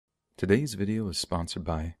Today's video is sponsored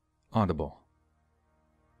by Audible.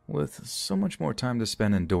 With so much more time to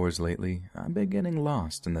spend indoors lately, I've been getting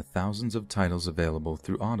lost in the thousands of titles available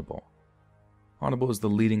through Audible. Audible is the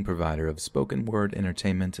leading provider of spoken word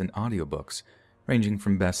entertainment and audiobooks, ranging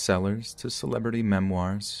from bestsellers to celebrity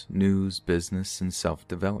memoirs, news, business, and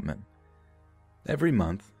self-development. Every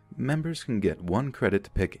month, members can get 1 credit to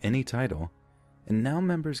pick any title, and now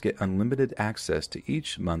members get unlimited access to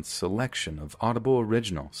each month's selection of Audible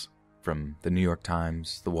originals from the New York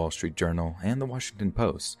Times, the Wall Street Journal, and the Washington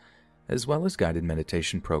Post, as well as guided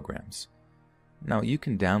meditation programs. Now, you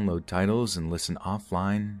can download titles and listen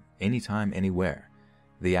offline, anytime, anywhere.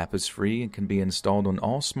 The app is free and can be installed on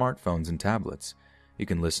all smartphones and tablets. You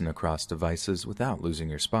can listen across devices without losing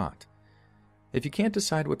your spot. If you can't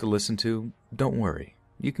decide what to listen to, don't worry.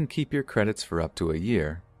 You can keep your credits for up to a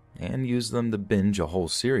year and use them to binge a whole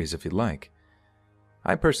series if you like.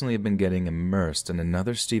 I personally have been getting immersed in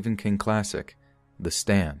another Stephen King classic, The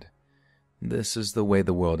Stand. This is the way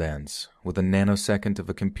the world ends, with a nanosecond of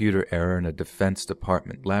a computer error in a Defense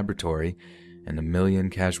Department laboratory and a million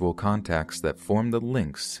casual contacts that form the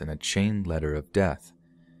links in a chain letter of death.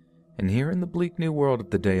 And here in the bleak new world of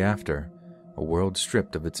the day after, a world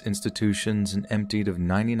stripped of its institutions and emptied of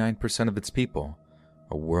 99% of its people,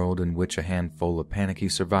 a world in which a handful of panicky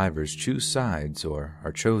survivors choose sides or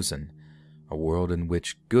are chosen, a world in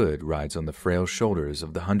which good rides on the frail shoulders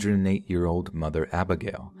of the 108-year-old Mother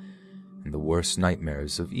Abigail, and the worst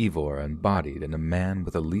nightmares of evil are embodied in a man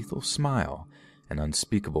with a lethal smile and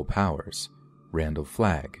unspeakable powers, Randall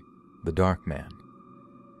Flagg, the Dark Man.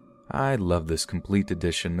 I love this complete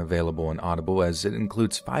edition available on Audible as it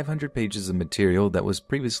includes 500 pages of material that was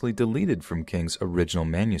previously deleted from King's original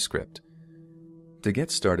manuscript. To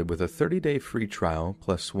get started with a 30-day free trial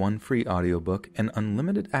plus 1 free audiobook and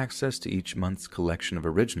unlimited access to each month's collection of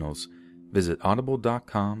originals, visit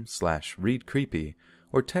audible.com/readcreepy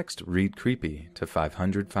or text READCREEPY to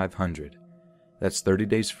 500-500. That's 30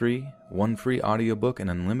 days free, 1 free audiobook,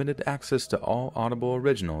 and unlimited access to all Audible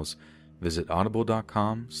originals. Visit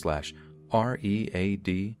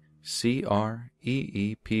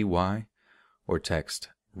audible.com/READCREEPY or text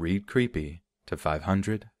READCREEPY to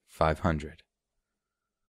 500-500.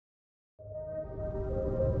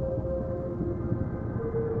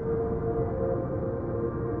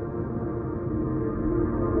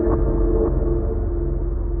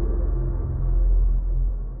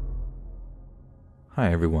 Hi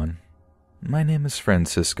everyone, my name is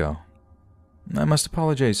Francisco. I must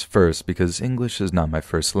apologize first because English is not my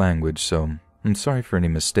first language, so I'm sorry for any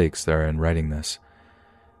mistakes there in writing this.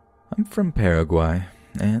 I'm from Paraguay,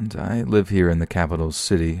 and I live here in the capital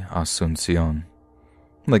city, Asunción.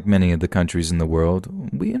 Like many of the countries in the world,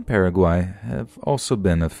 we in Paraguay have also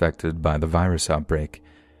been affected by the virus outbreak.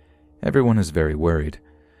 Everyone is very worried.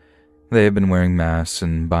 They have been wearing masks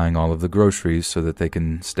and buying all of the groceries so that they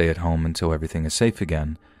can stay at home until everything is safe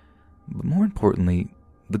again. But more importantly,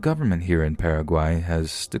 the government here in Paraguay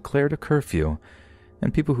has declared a curfew,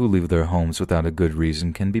 and people who leave their homes without a good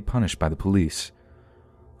reason can be punished by the police.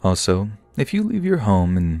 Also, if you leave your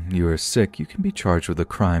home and you are sick, you can be charged with a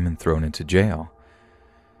crime and thrown into jail.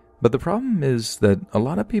 But the problem is that a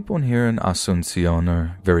lot of people here in Asunción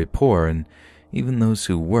are very poor, and even those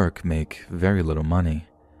who work make very little money.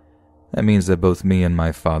 That means that both me and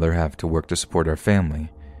my father have to work to support our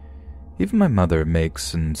family. Even my mother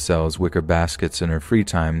makes and sells wicker baskets in her free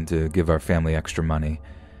time to give our family extra money.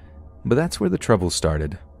 But that's where the trouble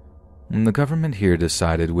started. When the government here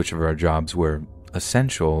decided which of our jobs were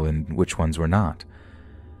essential and which ones were not.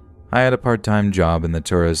 I had a part-time job in the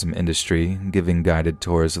tourism industry, giving guided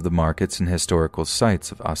tours of the markets and historical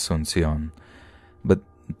sites of Asunción. But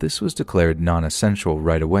this was declared non-essential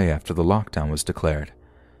right away after the lockdown was declared.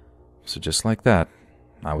 So just like that,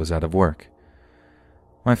 I was out of work.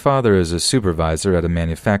 My father is a supervisor at a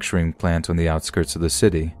manufacturing plant on the outskirts of the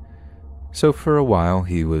city. So for a while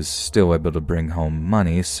he was still able to bring home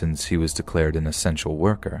money since he was declared an essential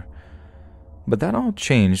worker. But that all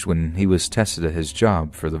changed when he was tested at his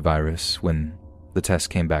job for the virus. When the test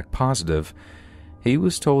came back positive, he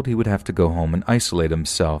was told he would have to go home and isolate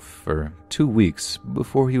himself for 2 weeks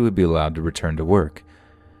before he would be allowed to return to work.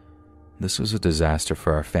 This was a disaster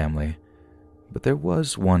for our family, but there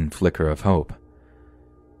was one flicker of hope.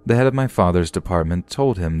 The head of my father's department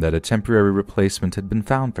told him that a temporary replacement had been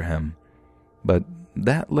found for him, but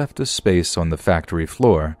that left a space on the factory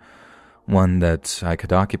floor, one that I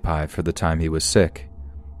could occupy for the time he was sick.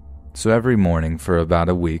 So every morning for about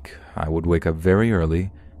a week, I would wake up very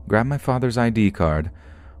early, grab my father's ID card,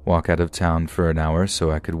 walk out of town for an hour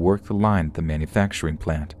so I could work the line at the manufacturing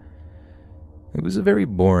plant. It was a very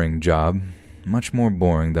boring job. much more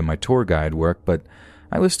boring than my tour guide work, but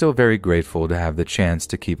I was still very grateful to have the chance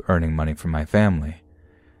to keep earning money for my family.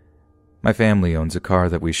 My family owns a car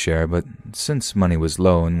that we share, but since money was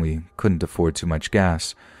low and we couldn't afford too much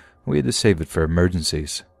gas, we had to save it for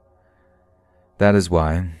emergencies. That is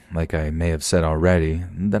why, like I may have said already,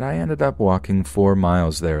 that I ended up walking 4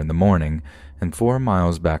 miles there in the morning and 4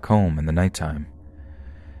 miles back home in the nighttime.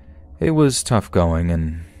 It was tough going,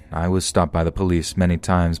 and I was stopped by the police many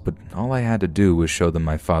times, but all I had to do was show them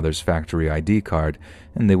my father's factory ID card,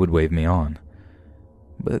 and they would wave me on.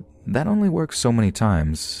 But that only worked so many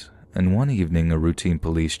times, and one evening a routine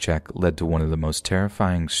police check led to one of the most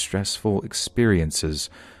terrifying, stressful experiences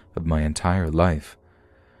of my entire life.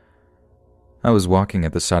 I was walking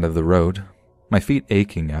at the side of the road, my feet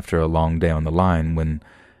aching after a long day on the line, when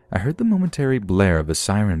I heard the momentary blare of a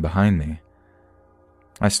siren behind me.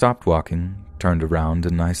 I stopped walking, turned around,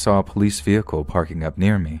 and I saw a police vehicle parking up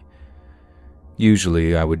near me.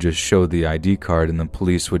 Usually, I would just show the ID card and the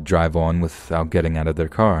police would drive on without getting out of their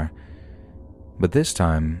car. But this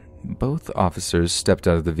time, both officers stepped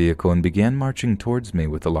out of the vehicle and began marching towards me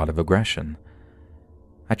with a lot of aggression.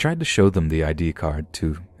 I tried to show them the ID card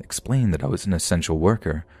to explain that I was an essential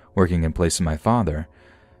worker working in place of my father,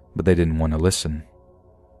 but they didn't want to listen.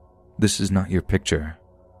 "This is not your picture,"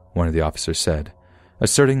 one of the officers said,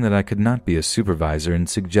 asserting that I could not be a supervisor and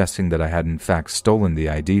suggesting that I had in fact stolen the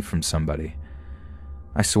ID from somebody.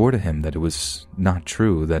 I swore to him that it was not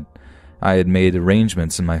true, that I had made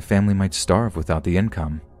arrangements and my family might starve without the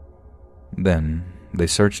income. Then they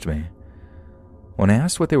searched me. When I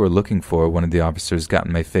asked what they were looking for, one of the officers got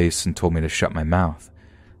in my face and told me to shut my mouth,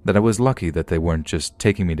 that I was lucky that they weren't just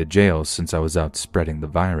taking me to jail since I was out spreading the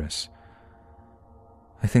virus.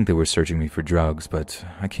 I think they were searching me for drugs, but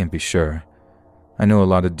I can't be sure. I know a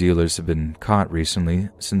lot of dealers have been caught recently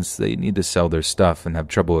since they need to sell their stuff and have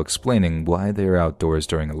trouble explaining why they are outdoors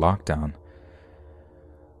during a lockdown.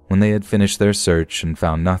 When they had finished their search and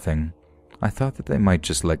found nothing, I thought that they might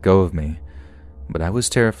just let go of me, but I was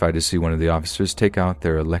terrified to see one of the officers take out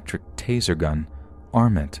their electric taser gun,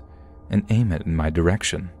 arm it, and aim it in my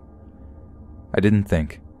direction. I didn't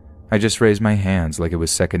think. I just raised my hands like it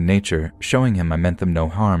was second nature, showing him I meant them no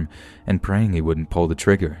harm and praying he wouldn't pull the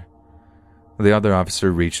trigger. The other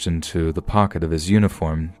officer reached into the pocket of his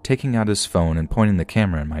uniform, taking out his phone and pointing the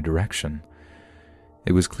camera in my direction.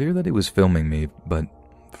 It was clear that he was filming me, but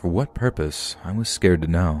for what purpose, I was scared to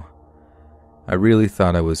know. I really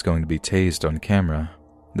thought I was going to be tased on camera,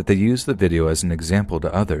 that they used the video as an example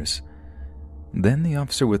to others. Then the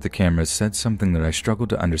officer with the camera said something that I struggled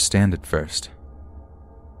to understand at first.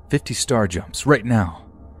 50 star jumps, right now.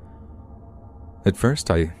 At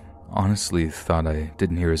first, I honestly thought I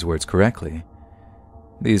didn't hear his words correctly.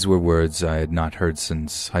 These were words I had not heard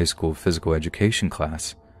since high school physical education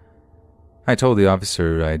class. I told the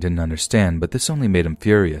officer I didn't understand, but this only made him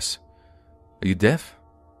furious. "Are you deaf?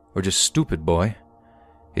 Or just stupid, boy?"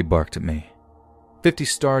 He barked at me. 50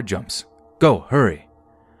 star jumps. Go, hurry.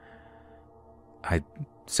 I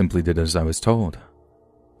simply did as I was told.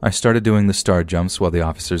 I started doing the star jumps while the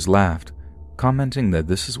officers laughed, commenting that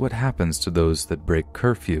this is what happens to those that break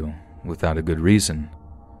curfew without a good reason.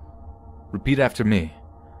 "Repeat after me,"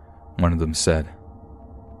 one of them said.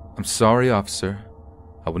 "I'm sorry, officer.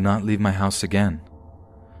 I will not leave my house again."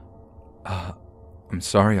 I'm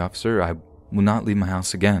sorry, officer. I will not leave my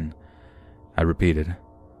house again," I repeated.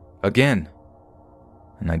 "Again."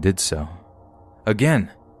 And I did so. "Again."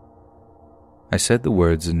 I said the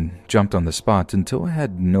words and jumped on the spot until I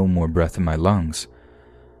had no more breath in my lungs.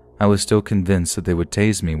 I was still convinced that they would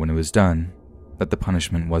tase me when it was done, that the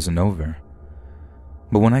punishment wasn't over.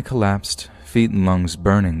 But when I collapsed, feet and lungs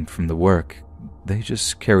burning from the work, they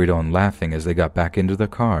just carried on laughing as they got back into their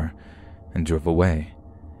car and drove away.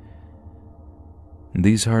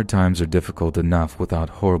 These hard times are difficult enough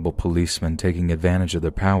without horrible policemen taking advantage of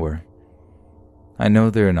their power. I know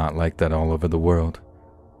they are not like that all over the world,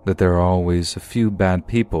 that there are always a few bad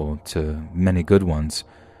people to many good ones,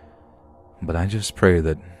 but I just pray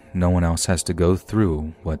that no one else has to go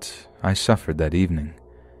through what I suffered that evening.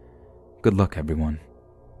 Good luck, everyone,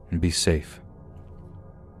 and be safe.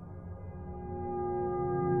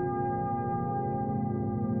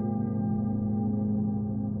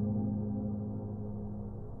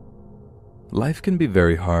 Life can be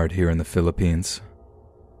very hard here in the Philippines.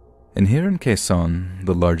 And here in Quezon,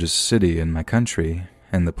 the largest city in my country,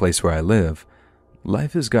 and the place where I live,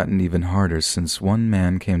 life has gotten even harder since one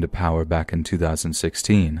man came to power back in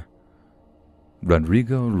 2016.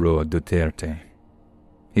 Rodrigo Roa Duterte.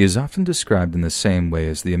 He is often described in the same way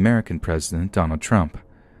as the American president Donald Trump.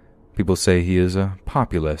 People say he is a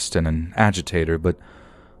populist and an agitator, but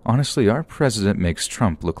Honestly, our president makes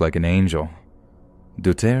Trump look like an angel.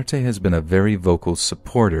 Duterte has been a very vocal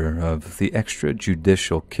supporter of the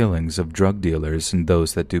extrajudicial killings of drug dealers and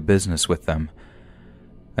those that do business with them.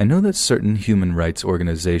 I know that certain human rights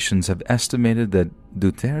organizations have estimated that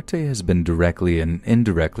Duterte has been directly and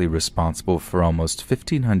indirectly responsible for almost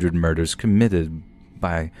 1,500 murders committed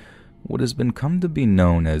by what has been come to be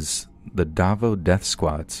known as the Davao death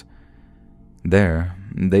squads. There,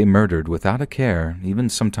 they murdered without a care, even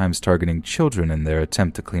sometimes targeting children in their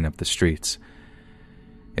attempt to clean up the streets.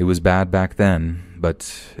 It was bad back then,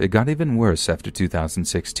 but it got even worse after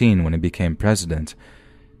 2016 when he became president,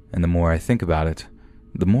 and the more I think about it,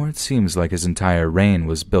 the more it seems like his entire reign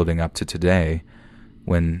was building up to today,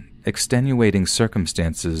 when extenuating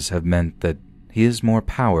circumstances have meant that he has more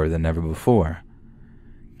power than ever before.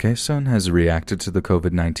 Quezon has reacted to the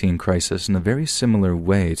COVID-19 crisis in a very similar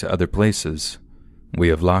way to other places. We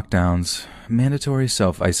have lockdowns, mandatory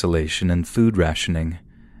self-isolation, and food rationing.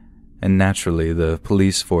 And naturally, the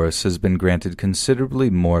police force has been granted considerably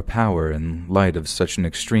more power in light of such an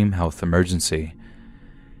extreme health emergency.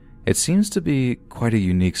 It seems to be quite a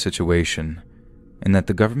unique situation, in that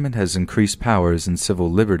the government has increased powers and civil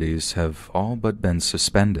liberties have all but been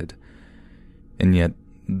suspended. And yet,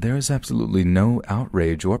 there is absolutely no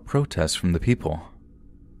outrage or protest from the people.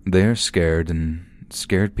 They are scared, and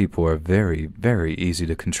scared people are very, very easy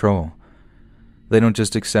to control. They don't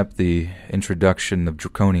just accept the introduction of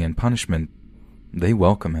draconian punishment, they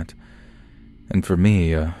welcome it. And for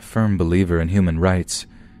me, a firm believer in human rights,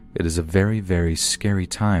 it is a very, very scary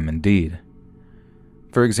time indeed.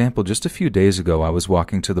 For example, just a few days ago I was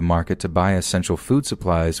walking to the market to buy essential food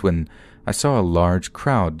supplies when I saw a large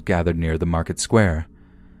crowd gathered near the market square.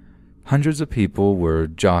 Hundreds of people were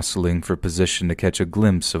jostling for position to catch a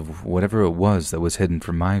glimpse of whatever it was that was hidden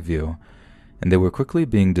from my view, and they were quickly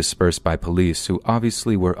being dispersed by police who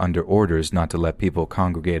obviously were under orders not to let people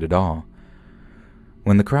congregate at all.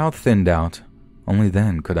 When the crowd thinned out, only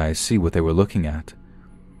then could I see what they were looking at.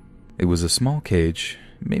 It was a small cage,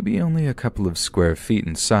 maybe only a couple of square feet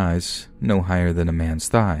in size, no higher than a man's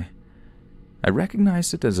thigh. I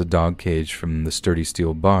recognized it as a dog cage from the sturdy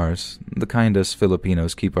steel bars, the kind us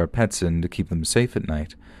Filipinos keep our pets in to keep them safe at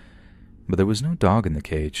night. But there was no dog in the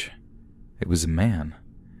cage. It was a man.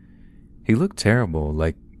 He looked terrible,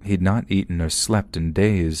 like he'd not eaten or slept in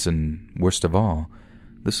days, and worst of all,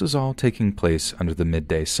 this was all taking place under the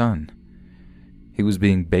midday sun. He was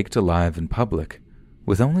being baked alive in public,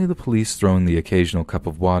 with only the police throwing the occasional cup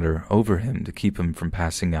of water over him to keep him from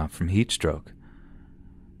passing out from heat stroke.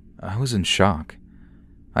 I was in shock.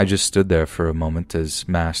 I just stood there for a moment as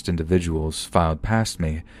masked individuals filed past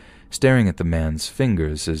me, staring at the man's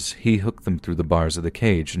fingers as he hooked them through the bars of the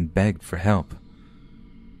cage and begged for help.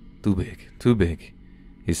 Too big,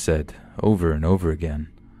 he said over and over again.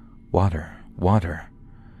 Water, water.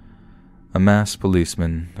 A masked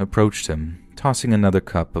policeman approached him, tossing another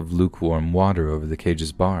cup of lukewarm water over the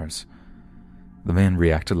cage's bars. The man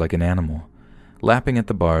reacted like an animal, lapping at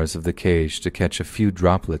the bars of the cage to catch a few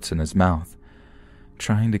droplets in his mouth,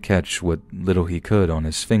 trying to catch what little he could on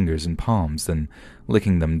his fingers and palms, then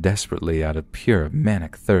licking them desperately out of pure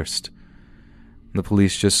manic thirst. The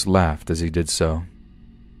police just laughed as he did so.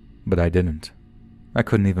 But I didn't. I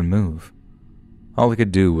couldn't even move. All I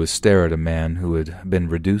could do was stare at a man who had been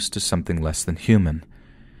reduced to something less than human,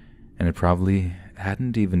 and it probably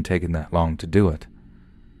hadn't even taken that long to do it.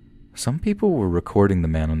 Some people were recording the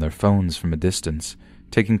man on their phones from a distance,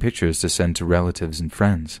 taking pictures to send to relatives and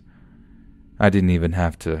friends. I didn't even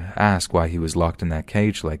have to ask why he was locked in that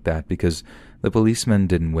cage like that, because the policemen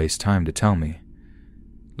didn't waste time to tell me.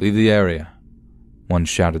 "Leave the area," one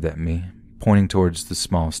shouted at me, pointing towards the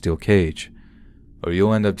small steel cage, "or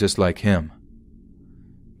you'll end up just like him.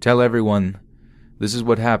 Tell everyone this is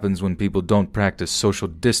what happens when people don't practice social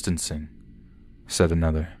distancing," said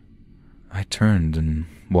another. I turned and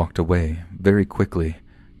walked away very quickly,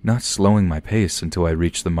 not slowing my pace until I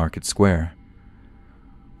reached the market square.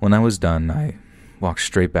 When I was done, I walked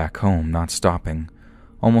straight back home, not stopping,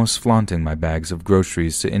 almost flaunting my bags of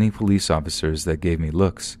groceries to any police officers that gave me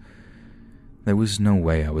looks. There was no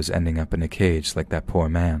way I was ending up in a cage like that poor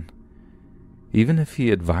man. Even if he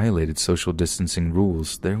had violated social distancing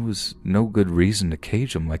rules, there was no good reason to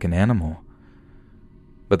cage him like an animal.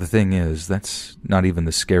 But the thing is, that's not even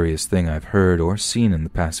the scariest thing I've heard or seen in the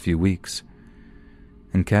past few weeks.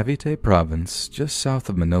 In Cavite province, just south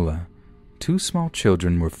of Manila, 2 small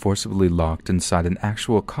children were forcibly locked inside an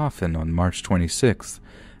actual coffin on March 26th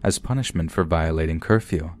as punishment for violating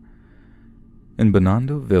curfew. In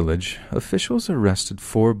Binondo village, officials arrested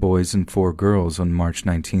 4 boys and 4 girls on March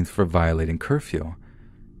 19th for violating curfew.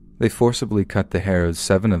 They forcibly cut the hair of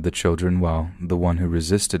 7 of the children while the one who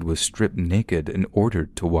resisted was stripped naked and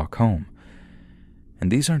ordered to walk home.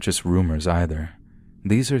 And these aren't just rumors either.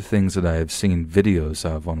 These are things that I have seen videos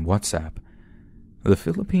of on WhatsApp. The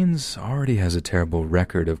Philippines already has a terrible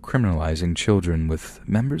record of criminalizing children, with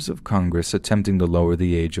members of Congress attempting to lower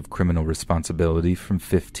the age of criminal responsibility from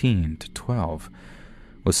 15 to 12,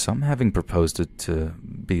 with some having proposed it to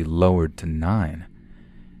be lowered to 9.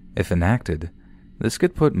 If enacted, this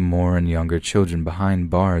could put more and younger children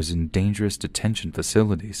behind bars in dangerous detention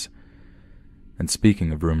facilities. And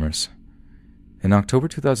speaking of rumors, in October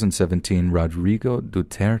 2017, Rodrigo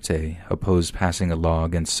Duterte opposed passing a law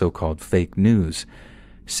against so-called fake news,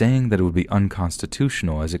 saying that it would be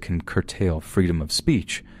unconstitutional as it can curtail freedom of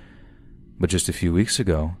speech. But just a few weeks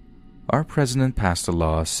ago, our president passed a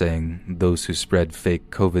law saying those who spread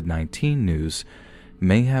fake COVID-19 news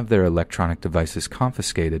may have their electronic devices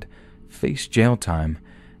confiscated, face jail time,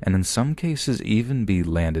 and in some cases even be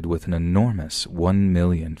landed with an enormous 1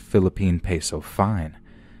 million Philippine peso fine.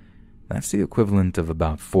 That's the equivalent of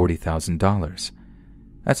about $40,000.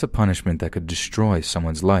 That's a punishment that could destroy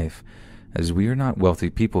someone's life, as we are not wealthy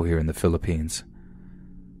people here in the Philippines.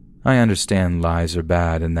 I understand lies are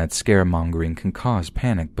bad and that scaremongering can cause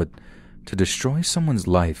panic, but to destroy someone's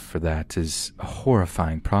life for that is a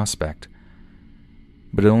horrifying prospect.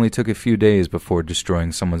 But it only took a few days before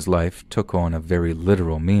destroying someone's life took on a very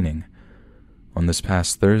literal meaning. On this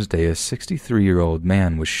past Thursday, a 63-year-old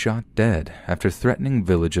man was shot dead after threatening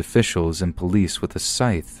village officials and police with a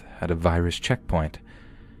scythe at a virus checkpoint.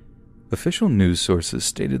 Official news sources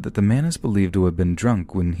stated that the man is believed to have been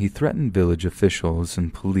drunk when he threatened village officials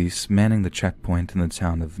and police manning the checkpoint in the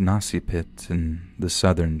town of Nosleep in the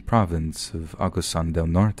southern province of Agusan del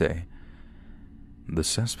Norte. The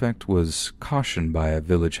suspect was cautioned by a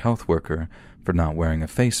village health worker for not wearing a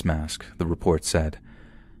face mask, the report said.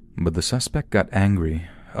 But the suspect got angry,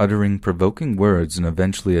 uttering provoking words, and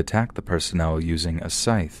eventually attacked the personnel using a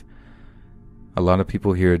scythe. A lot of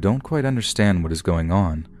people here don't quite understand what is going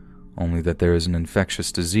on, only that there is an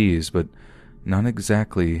infectious disease, but not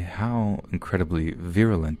exactly how incredibly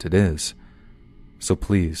virulent it is. So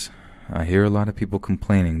please, I hear a lot of people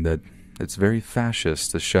complaining that it's very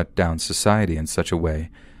fascist to shut down society in such a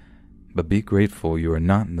way, but be grateful you are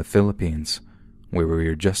not in the Philippines, where we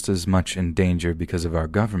are just as much in danger because of our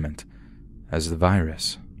government as the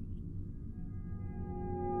virus.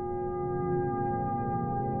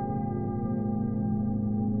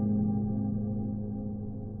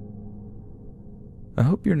 I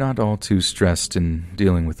hope you're not all too stressed in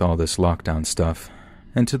dealing with all this lockdown stuff,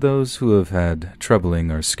 and to those who have had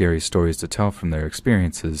troubling or scary stories to tell from their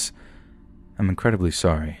experiences, I'm incredibly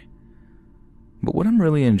sorry. But what I'm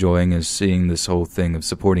really enjoying is seeing this whole thing of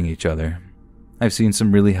supporting each other. I've seen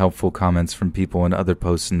some really helpful comments from people and other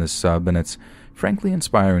posts in this sub, and it's frankly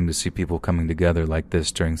inspiring to see people coming together like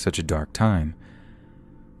this during such a dark time.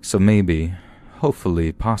 So maybe,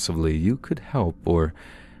 hopefully, possibly, you could help or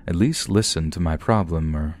at least listen to my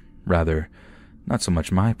problem, or rather, not so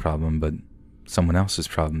much my problem, but someone else's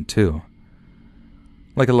problem too.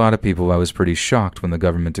 Like a lot of people, I was pretty shocked when the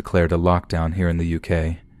government declared a lockdown here in the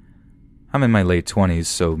UK. I'm in my late 20s,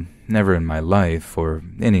 so never in my life, or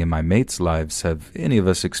any of my mates' lives, have any of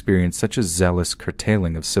us experienced such a zealous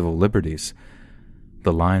curtailing of civil liberties.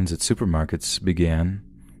 The lines at supermarkets began,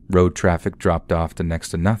 road traffic dropped off to next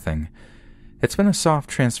to nothing. It's been a soft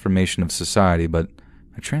transformation of society, but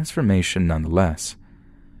a transformation nonetheless.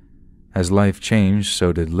 As life changed,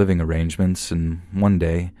 so did living arrangements, and one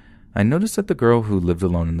day, I noticed that the girl who lived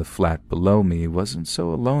alone in the flat below me wasn't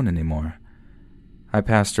so alone anymore. I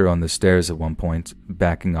passed her on the stairs at one point,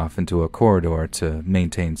 backing off into a corridor to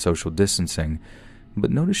maintain social distancing, but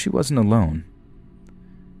noticed she wasn't alone.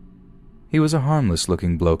 He was a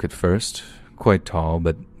harmless-looking bloke at first, quite tall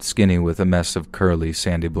but skinny with a mess of curly,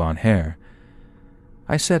 sandy blonde hair.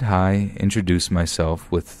 I said hi, introduced myself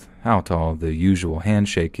without all the usual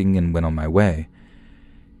handshaking, and went on my way.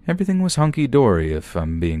 Everything was hunky-dory, if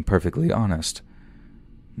I'm being perfectly honest.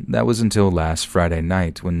 That was until last Friday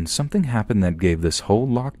night, when something happened that gave this whole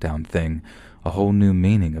lockdown thing a whole new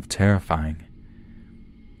meaning of terrifying.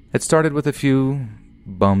 It started with a few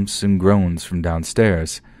bumps and groans from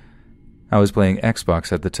downstairs. I was playing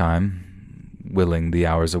Xbox at the time, whittling the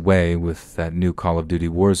hours away with that new Call of Duty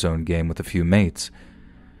Warzone game with a few mates.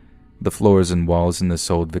 The floors and walls in this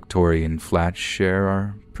old Victorian flat share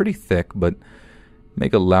are pretty thick, but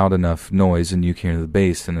make a loud enough noise and you can hear the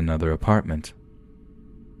bass in another apartment.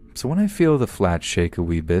 So when I feel the flat shake a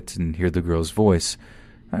wee bit and hear the girl's voice,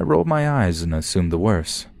 I roll my eyes and assume the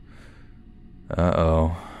worst.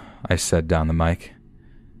 "Uh-oh," I said down the mic.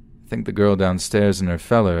 think the girl downstairs and her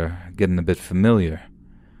fella are getting a bit familiar."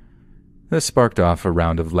 This sparked off a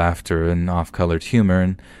round of laughter and off-colored humor,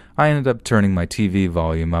 and I ended up turning my TV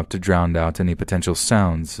volume up to drown out any potential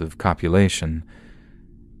sounds of copulation.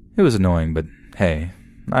 It was annoying, but hey,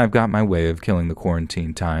 I've got my way of killing the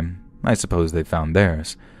quarantine time. I suppose they found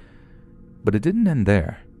theirs. But it didn't end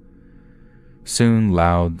there. Soon,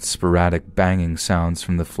 loud, sporadic banging sounds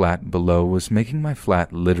from the flat below was making my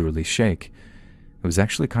flat literally shake. It was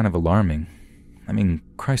actually kind of alarming. I mean,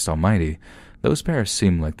 Christ almighty, those pairs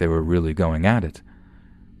seemed like they were really going at it.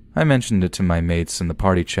 I mentioned it to my mates in the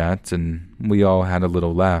party chat, and we all had a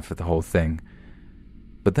little laugh at the whole thing.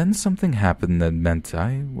 But then something happened that meant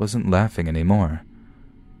I wasn't laughing anymore.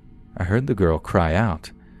 I heard the girl cry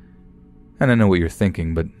out. And I know what you're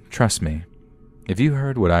thinking, but trust me, if you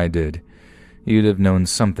heard what I did, you'd have known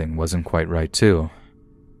something wasn't quite right too.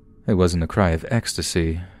 It wasn't a cry of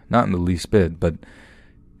ecstasy, not in the least bit, but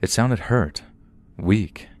it sounded hurt,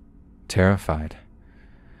 weak, terrified.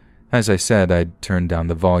 As I said, I'd turned down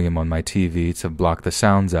the volume on my TV to block the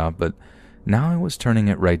sounds out, but now I was turning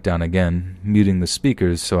it right down again, muting the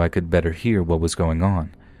speakers so I could better hear what was going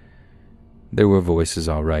on. There were voices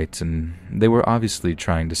all right, and they were obviously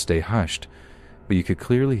trying to stay hushed, but you could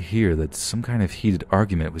clearly hear that some kind of heated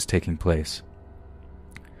argument was taking place.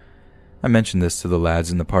 I mentioned this to the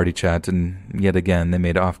lads in the party chat, and yet again they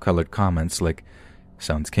made off-colored comments like,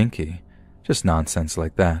 "Sounds kinky," just nonsense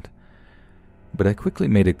like that. But I quickly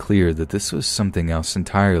made it clear that this was something else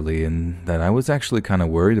entirely, and that I was actually kind of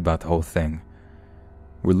worried about the whole thing.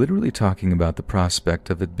 We're literally talking about the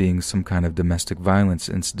prospect of it being some kind of domestic violence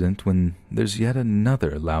incident when there's yet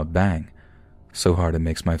another loud bang, so hard it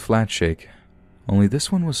makes my flat shake, only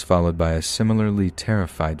this one was followed by a similarly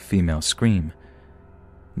terrified female scream.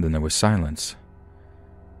 Then there was silence.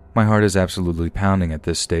 My heart is absolutely pounding at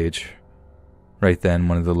this stage. Right then,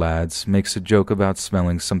 one of the lads makes a joke about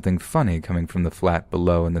smelling something funny coming from the flat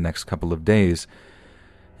below in the next couple of days,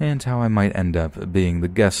 and how I might end up being the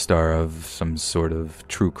guest star of some sort of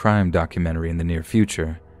true crime documentary in the near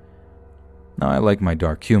future. Now, I like my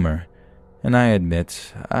dark humor, and I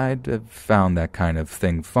admit I'd have found that kind of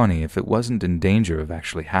thing funny if it wasn't in danger of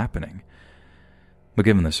actually happening. But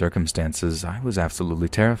given the circumstances, I was absolutely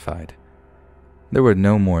terrified. There were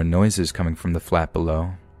no more noises coming from the flat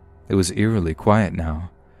below. It was eerily quiet now.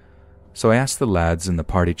 So I asked the lads in the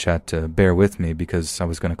party chat to bear with me because I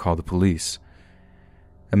was going to call the police.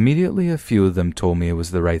 Immediately, a few of them told me it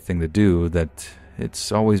was the right thing to do, that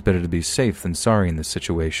it's always better to be safe than sorry in this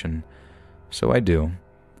situation. So I do,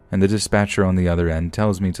 and the dispatcher on the other end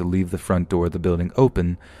tells me to leave the front door of the building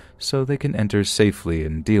open so they can enter safely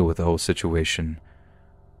and deal with the whole situation.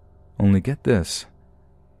 Only get this.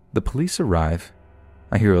 The police arrive.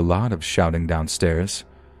 I hear a lot of shouting downstairs,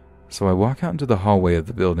 so I walk out into the hallway of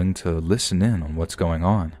the building to listen in on what's going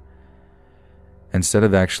on. Instead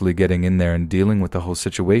of actually getting in there and dealing with the whole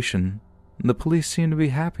situation, the police seem to be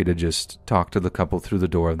happy to just talk to the couple through the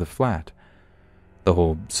door of the flat. The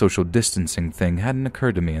whole social distancing thing hadn't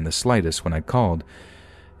occurred to me in the slightest when I called,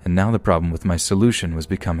 and now the problem with my solution was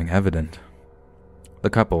becoming evident. The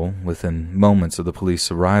couple, within moments of the police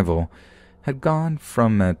arrival, had gone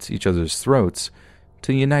from at each other's throats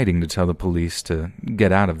to uniting to tell the police to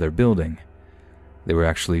get out of their building. They were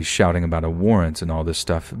actually shouting about a warrant and all this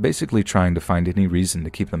stuff, basically trying to find any reason to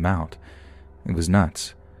keep them out. It was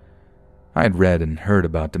nuts. I had read and heard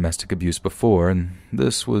about domestic abuse before, and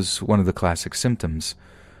this was one of the classic symptoms.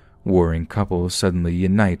 Warring couples suddenly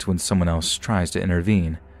unite when someone else tries to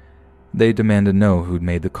intervene. They demand to know who'd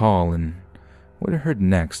made the call, and what I heard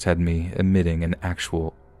next had me emitting an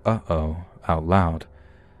actual "uh-oh" out loud.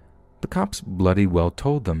 The cops bloody well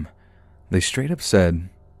told them. They straight up said,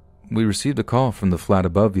 "We received a call from the flat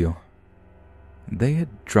above you." They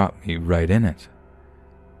had dropped me right in it.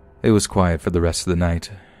 It was quiet for the rest of the night,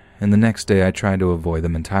 and the next day I tried to avoid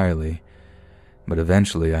them entirely, but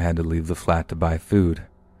eventually I had to leave the flat to buy food.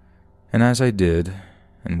 And as I did,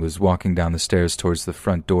 and was walking down the stairs towards the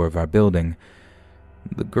front door of our building,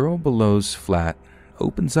 the girl below's flat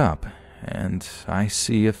opens up, and I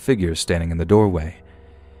see a figure standing in the doorway.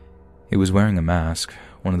 He was wearing a mask,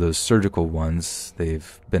 one of those surgical ones.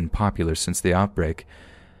 They've been popular since the outbreak,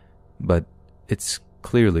 but it's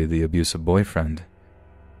clearly the abusive boyfriend,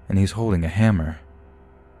 and he's holding a hammer,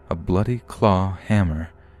 a bloody claw hammer,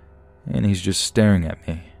 and he's just staring at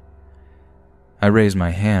me. I raise my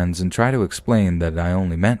hands and try to explain that I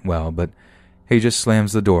only meant well, but he just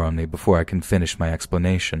slams the door on me before I can finish my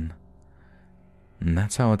explanation. And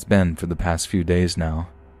that's how it's been for the past few days now.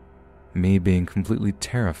 me being completely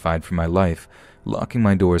terrified for my life, locking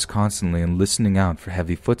my doors constantly and listening out for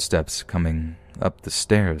heavy footsteps coming up the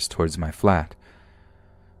stairs towards my flat.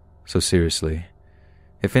 So seriously,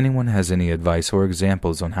 if anyone has any advice or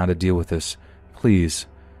examples on how to deal with this, please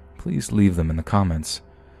leave them in the comments.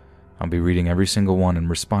 I'll be reading every single one and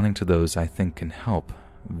responding to those I think can help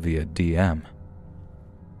via DM.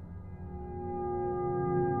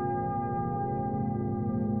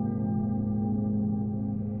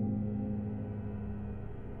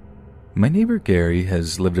 My neighbor Gary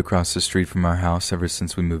has lived across the street from our house ever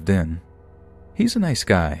since we moved in. He's a nice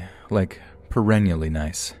guy, like perennially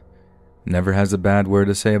nice. Never has a bad word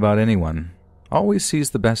to say about anyone, always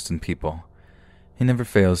sees the best in people. He never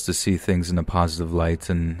fails to see things in a positive light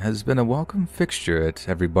and has been a welcome fixture at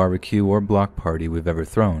every barbecue or block party we've ever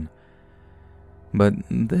thrown. But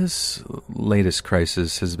this latest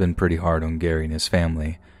crisis has been pretty hard on Gary and his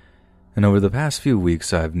family, and over the past few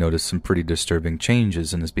weeks I've noticed some pretty disturbing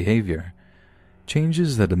changes in his behavior.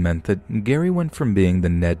 Changes that have meant that Gary went from being the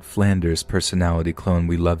Ned Flanders personality clone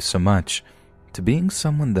we love so much to being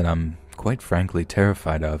someone that I'm quite frankly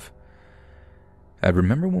terrified of. I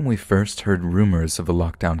remember when we first heard rumors of a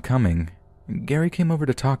lockdown coming, Gary came over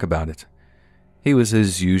to talk about it. He was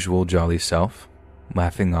his usual jolly self,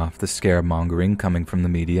 laughing off the scaremongering coming from the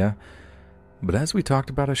media. But as we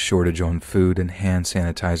talked about a shortage on food and hand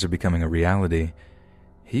sanitizer becoming a reality,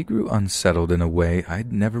 he grew unsettled in a way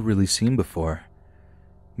I'd never really seen before.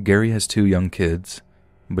 Gary has 2 young kids,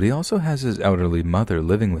 but he also has his elderly mother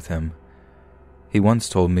living with him. He once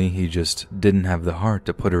told me he just didn't have the heart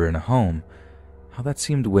to put her in a home, how that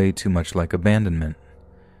seemed way too much like abandonment.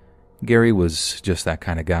 Gary was just that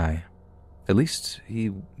kind of guy. At least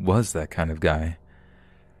he was that kind of guy.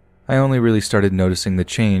 I only really started noticing the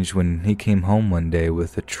change when he came home one day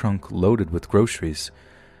with a trunk loaded with groceries.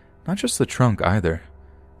 Not just the trunk either.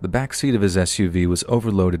 The back seat of his SUV was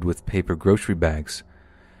overloaded with paper grocery bags.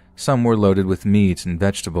 Some were loaded with meat and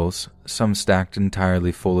vegetables, some stacked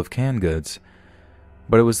entirely full of canned goods.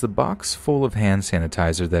 But it was the box full of hand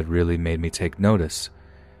sanitizer that really made me take notice.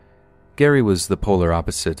 Gary was the polar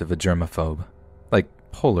opposite of a germaphobe. Like,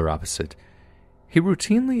 polar opposite. He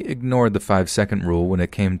routinely ignored the 5-second rule when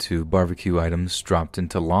it came to barbecue items dropped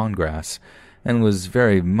into lawn grass, and was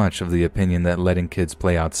very much of the opinion that letting kids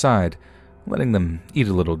play outside, letting them eat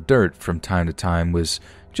a little dirt from time to time, was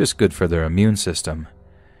just good for their immune system.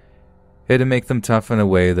 It'd make them tough in a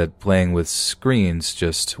way that playing with screens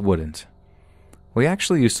just wouldn't. We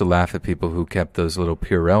actually used to laugh at people who kept those little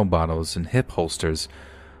Purell bottles in hip holsters,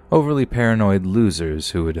 overly paranoid losers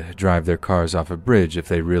who would drive their cars off a bridge if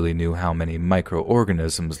they really knew how many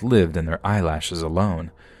microorganisms lived in their eyelashes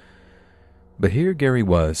alone. But here Gary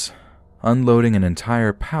was, unloading an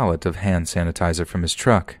entire pallet of hand sanitizer from his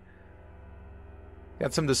truck.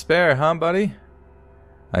 "Got some to spare, huh, buddy?"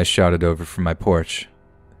 I shouted over from my porch.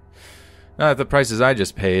 "Not at the prices I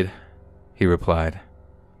just paid," he replied.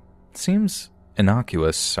 Seems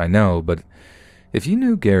innocuous, I know, but if you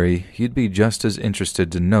knew Gary, you'd be just as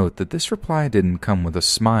interested to note that this reply didn't come with a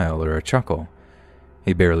smile or a chuckle.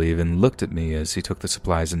 He barely even looked at me as he took the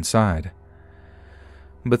supplies inside.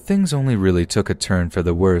 But things only really took a turn for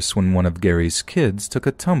the worse when one of Gary's kids took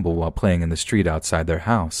a tumble while playing in the street outside their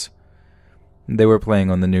house. They were playing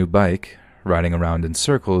on the new bike, riding around in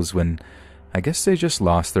circles when I guess they just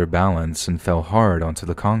lost their balance and fell hard onto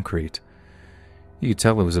the concrete. You could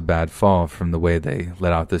tell it was a bad fall from the way they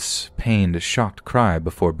let out this pained, shocked cry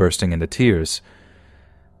before bursting into tears.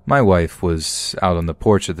 My wife was out on the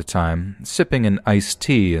porch at the time, sipping an iced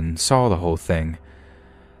tea, and saw the whole thing.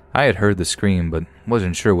 I had heard the scream, but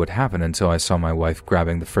wasn't sure what happened until I saw my wife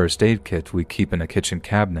grabbing the first aid kit we keep in a kitchen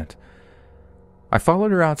cabinet. I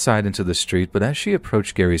followed her outside into the street, but as she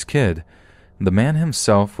approached Gary's kid, the man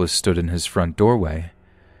himself was stood in his front doorway.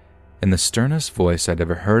 In the sternest voice I'd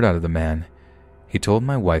ever heard out of the man, he told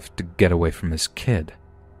my wife to get away from his kid.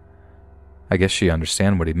 I guess she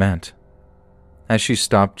understood what he meant. As she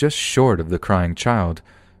stopped just short of the crying child,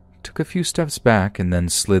 took a few steps back, and then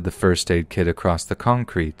slid the first aid kit across the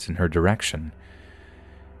concrete in her direction.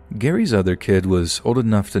 Gary's other kid was old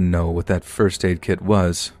enough to know what that first aid kit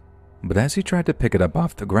was, but as he tried to pick it up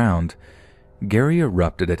off the ground, Gary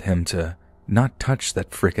erupted at him to not touch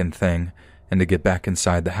that frickin' thing and to get back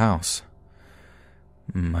inside the house.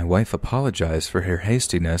 My wife apologized for her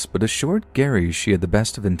hastiness, but assured Gary she had the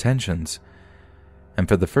best of intentions. And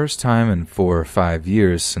for the first time in 4 or 5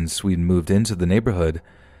 years since we'd moved into the neighborhood,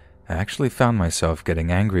 I actually found myself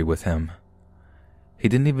getting angry with him. He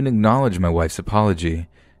didn't even acknowledge my wife's apology,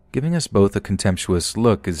 giving us both a contemptuous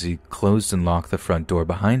look as he closed and locked the front door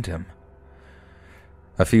behind him.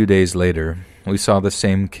 A few days later, we saw the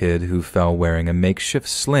same kid who fell wearing a makeshift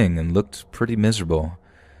sling and looked pretty miserable.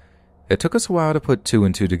 It took us a while to put two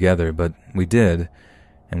and two together, but we did,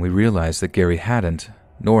 and we realized that Gary hadn't,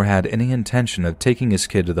 nor had any intention of taking his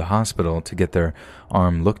kid to the hospital to get their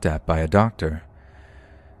arm looked at by a doctor.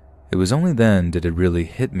 It was only then did it really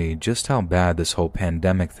hit me just how bad this whole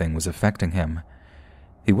pandemic thing was affecting him.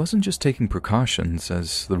 He wasn't just taking precautions,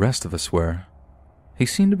 as the rest of us were. He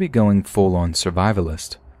seemed to be going full-on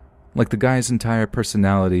survivalist, like the guy's entire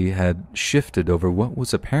personality had shifted over what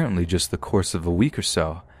was apparently just the course of a week or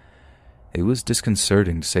so. It was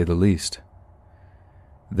disconcerting, to say the least.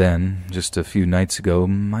 Then, just a few nights ago,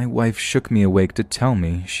 my wife shook me awake to tell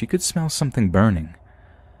me she could smell something burning.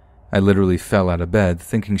 I literally fell out of bed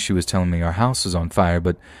thinking she was telling me our house was on fire,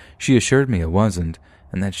 but she assured me it wasn't,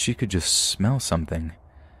 and that she could just smell something.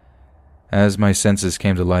 As my senses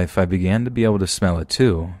came to life, I began to be able to smell it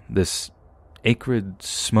too, this acrid,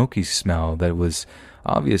 smoky smell that was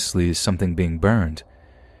obviously something being burned.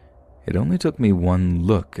 It only took me one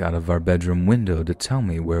look out of our bedroom window to tell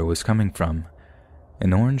me where it was coming from,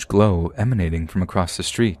 an orange glow emanating from across the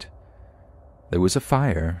street. There was a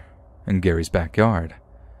fire in Gary's backyard.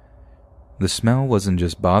 The smell wasn't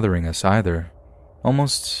just bothering us either.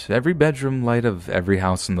 Almost every bedroom light of every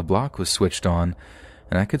house in the block was switched on,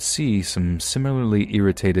 and I could see some similarly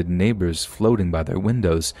irritated neighbors floating by their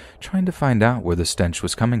windows, trying to find out where the stench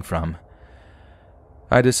was coming from.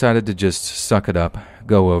 I decided to just suck it up,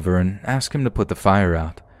 go over, and ask him to put the fire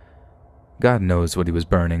out. God knows what he was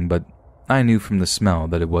burning, but I knew from the smell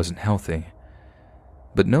that it wasn't healthy.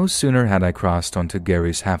 But no sooner had I crossed onto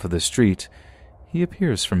Gary's half of the street, he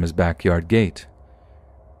appears from his backyard gate.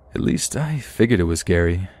 At least I figured it was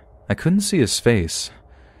Gary. I couldn't see his face.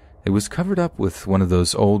 It was covered up with one of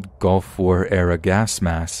those old Gulf War-era gas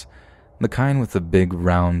masks, the kind with the big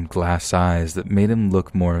round glass eyes that made him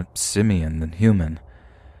look more simian than human.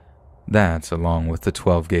 That, along with the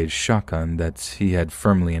 12-gauge shotgun that he had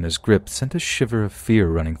firmly in his grip, sent a shiver of fear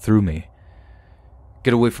running through me.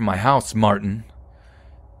 "Get away from my house, Martin!"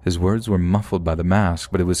 His words were muffled by the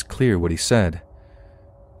mask, but it was clear what he said.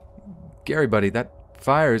 "Gary, buddy, that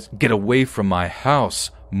fire's—" "Get away from my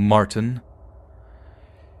house, Martin!"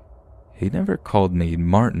 He never called me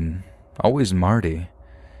Martin, always Marty.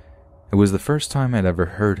 It was the first time I'd ever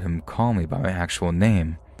heard him call me by my actual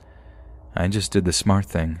name. I just did the smart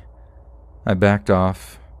thing. I backed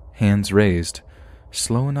off, hands raised,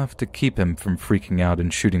 slow enough to keep him from freaking out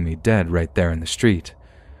and shooting me dead right there in the street.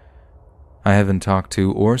 I haven't talked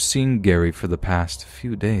to or seen Gary for the past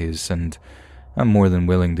few days, and I'm more than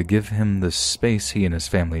willing to give him the space he and his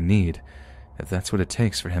family need, if that's what it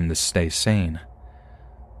takes for him to stay sane.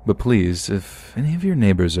 But please, if any of your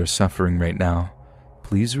neighbors are suffering right now,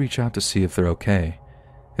 please reach out to see if they're okay,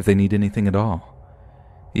 if they need anything at all,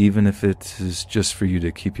 even if it is just for you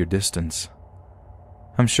to keep your distance.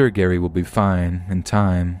 I'm sure Gary will be fine in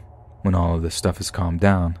time when all of this stuff is calmed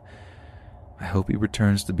down. I hope he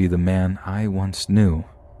returns to be the man I once knew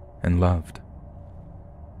and loved.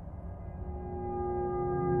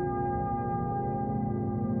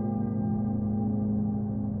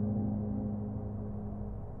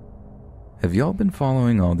 Have y'all been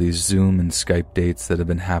following all these Zoom and Skype dates that have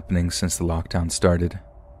been happening since the lockdown started?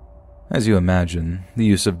 As you imagine, the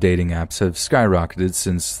use of dating apps have skyrocketed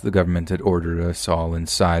since the government had ordered us all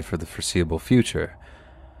inside for the foreseeable future.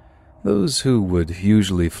 Those who would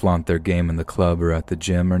usually flaunt their game in the club or at the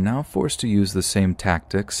gym are now forced to use the same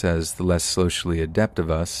tactics as the less socially adept of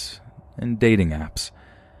us in dating apps.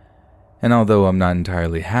 And although I'm not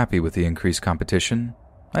entirely happy with the increased competition,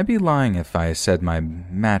 I'd be lying if I said my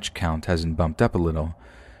match count hasn't bumped up a little.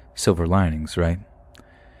 Silver linings, right?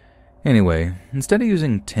 Anyway, instead of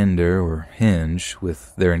using Tinder or Hinge,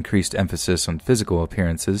 with their increased emphasis on physical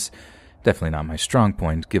appearances, definitely not my strong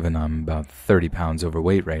point given I'm about 30 pounds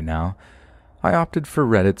overweight right now, I opted for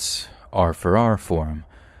Reddit's R4R forum,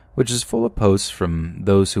 which is full of posts from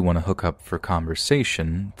those who want to hook up for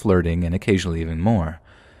conversation, flirting, and occasionally even more.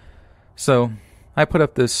 So, I put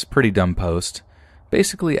up this pretty dumb post,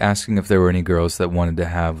 basically asking if there were any girls that wanted to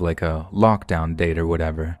have like a lockdown date or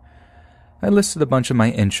whatever. I listed a bunch of my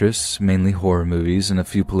interests, mainly horror movies and a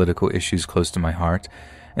few political issues close to my heart,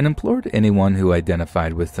 and implored anyone who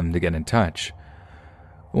identified with them to get in touch.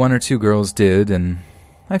 One or two girls did, and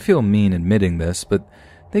I feel mean admitting this, but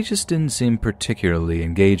they just didn't seem particularly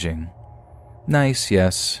engaging. Nice,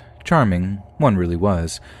 yes, charming, one really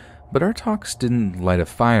was, but our talks didn't light a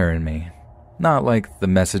fire in me. Not like the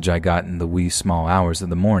message I got in the wee small hours of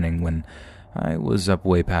the morning when I was up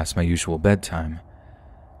way past my usual bedtime.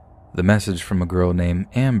 The message from a girl named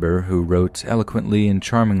Amber who wrote eloquently and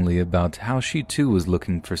charmingly about how she too was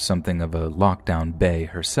looking for something of a lockdown bae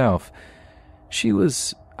herself. She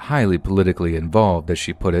was highly politically involved, as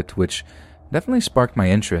she put it, which definitely sparked my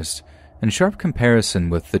interest, in sharp comparison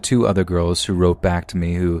with the two other girls who wrote back to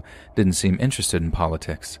me who didn't seem interested in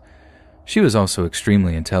politics. She was also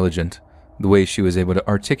extremely intelligent. The way she was able to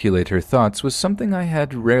articulate her thoughts was something I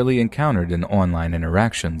had rarely encountered in online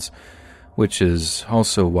interactions, which is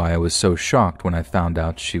also why I was so shocked when I found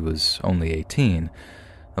out she was only 18,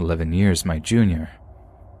 11 years my junior.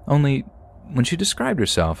 Only, when she described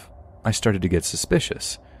herself, I started to get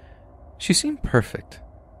suspicious. She seemed perfect.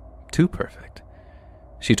 Too perfect.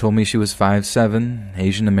 She told me she was 5'7",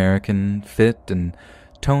 Asian American, fit, and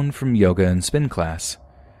toned from yoga and spin class.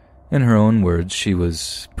 In her own words, she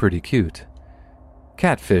was pretty cute.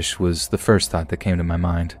 Catfish was the first thought that came to my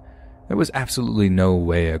mind. There was absolutely no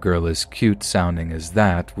way a girl as cute-sounding as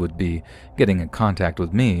that would be getting in contact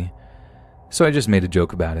with me, so I just made a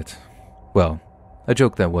joke about it. Well, a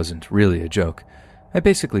joke that wasn't really a joke. I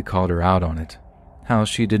basically called her out on it. How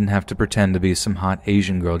she didn't have to pretend to be some hot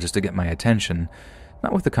Asian girl just to get my attention,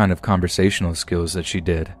 not with the kind of conversational skills that she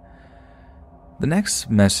did. The next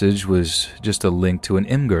message was just a link to an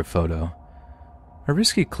Imgur photo. A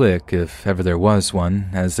risky click, if ever there was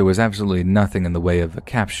one, as there was absolutely nothing in the way of a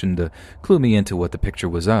caption to clue me into what the picture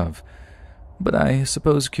was of. But I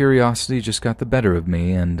suppose curiosity just got the better of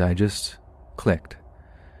me, and I just clicked.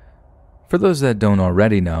 For those that don't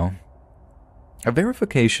already know, a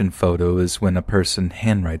verification photo is when a person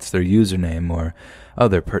handwrites their username or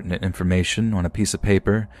other pertinent information on a piece of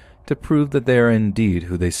paper to prove that they are indeed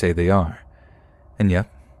who they say they are. And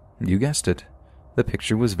yep, you guessed it, the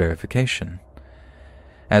picture was verification.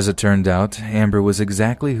 As it turned out, Amber was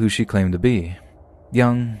exactly who she claimed to be.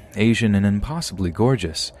 Young, Asian, and impossibly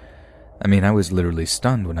gorgeous. I mean, I was literally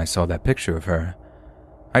stunned when I saw that picture of her.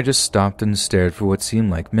 I just stopped and stared for what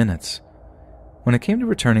seemed like minutes. When it came to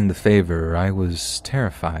returning the favor, I was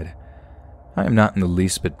terrified. I am not in the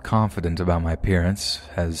least bit confident about my appearance,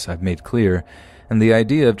 as I've made clear, and the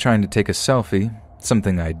idea of trying to take a selfie,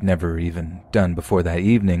 something I'd never even done before that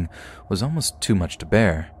evening, was almost too much to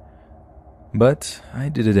bear. But I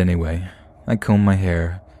did it anyway. I combed my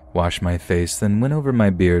hair, washed my face, then went over my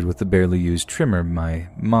beard with the barely used trimmer my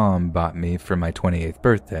mom bought me for my 28th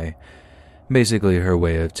birthday. Basically her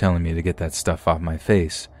way of telling me to get that stuff off my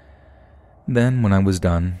face. Then, when I was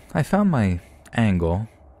done, I found my angle,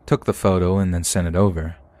 took the photo, and then sent it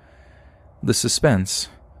over. The suspense,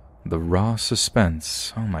 the raw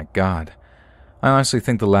suspense, oh my god. I honestly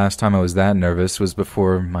think the last time I was that nervous was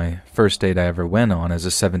before my first date I ever went on as a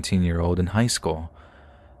 17-year-old in high school.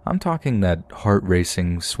 I'm talking that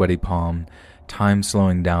heart-racing, sweaty palm,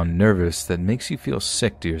 time-slowing down nervous that makes you feel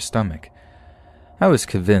sick to your stomach. I was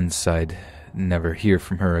convinced I'd never hear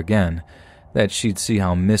from her again, that she'd see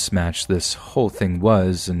how mismatched this whole thing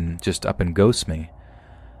was and just up and ghost me.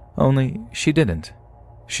 Only she didn't.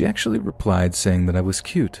 She actually replied saying that I was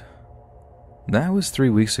cute. That was 3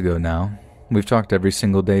 weeks ago now. We've talked every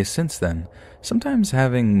single day since then, sometimes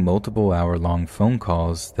having multiple hour-long phone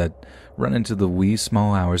calls that run into the wee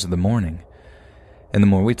small hours of the morning. And the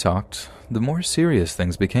more we talked, the more serious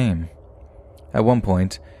things became. At one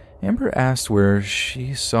point, Amber asked where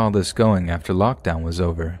she saw this going after lockdown was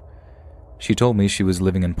over. She told me she was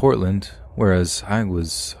living in Portland, whereas I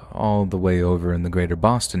was all the way over in the greater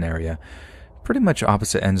Boston area, pretty much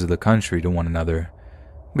opposite ends of the country to one another.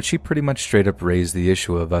 But she pretty much straight up raised the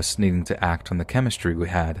issue of us needing to act on the chemistry we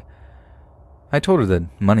had. I told her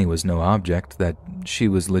that money was no object, that she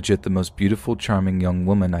was legit the most beautiful, charming young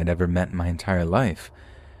woman I'd ever met in my entire life.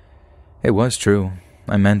 It was true.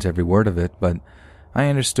 I meant every word of it, but I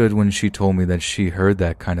understood when she told me that she heard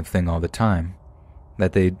that kind of thing all the time,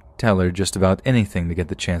 that they'd tell her just about anything to get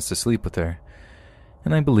the chance to sleep with her.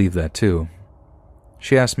 And I believed that too.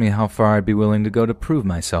 She asked me how far I'd be willing to go to prove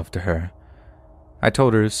myself to her. I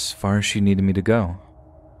told her as far as she needed me to go.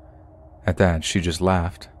 At that, she just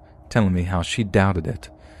laughed, telling me how she doubted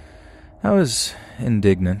it. I was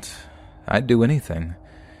indignant. I'd do anything,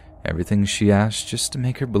 everything she asked just to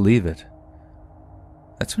make her believe it.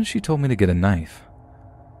 That's when she told me to get a knife.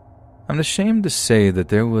 I'm ashamed to say that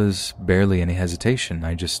there was barely any hesitation.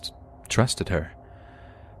 I just trusted her.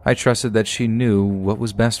 I trusted that she knew what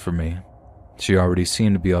was best for me. She already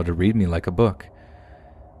seemed to be able to read me like a book.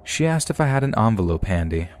 She asked if I had an envelope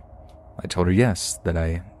handy. I told her yes, that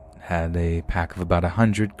I had a pack of about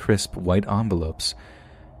 100 crisp white envelopes.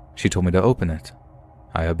 She told me to open it.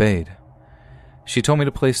 I obeyed. She told me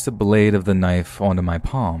to place the blade of the knife onto my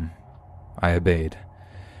palm. I obeyed.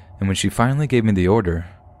 And when she finally gave me the order,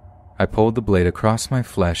 I pulled the blade across my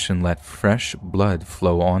flesh and let fresh blood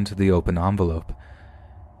flow onto the open envelope.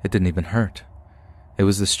 It didn't even hurt. It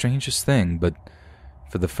was the strangest thing, but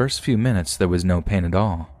for the first few minutes there was no pain at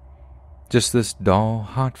all. Just this dull,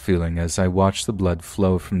 hot feeling as I watched the blood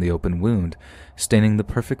flow from the open wound, staining the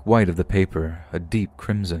perfect white of the paper a deep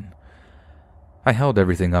crimson. I held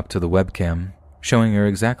everything up to the webcam, showing her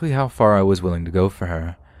exactly how far I was willing to go for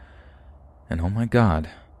her. And oh my God,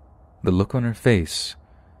 the look on her face,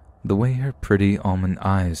 the way her pretty almond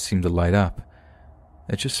eyes seemed to light up,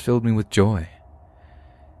 it just filled me with joy.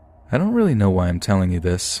 I don't really know why I'm telling you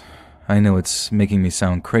this. I know it's making me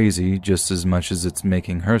sound crazy just as much as it's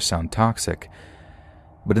making her sound toxic.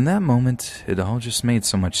 But in that moment, it all just made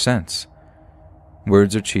so much sense.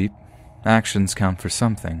 Words are cheap, actions count for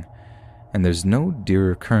something, and there's no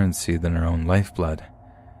dearer currency than our own lifeblood.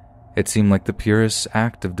 It seemed like the purest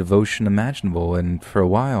act of devotion imaginable, and for a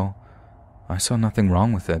while, I saw nothing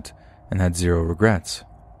wrong with it and had zero regrets.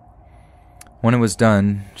 When it was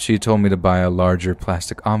done, she told me to buy a larger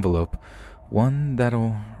plastic envelope, one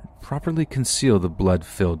that'll properly conceal the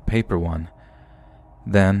blood-filled paper one.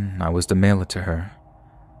 Then I was to mail it to her.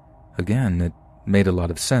 Again, it made a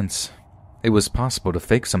lot of sense. It was possible to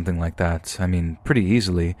fake something like that, pretty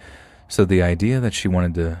easily, so the idea that she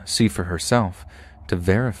wanted to see for herself, to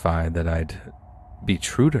verify that I'd be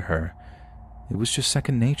true to her, it was just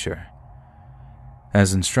second nature.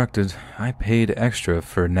 As instructed, I paid extra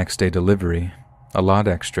for next-day delivery, a lot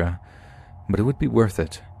extra, but it would be worth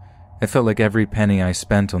it. It felt like every penny I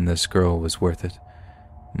spent on this girl was worth it.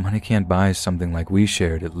 Money can't buy something like we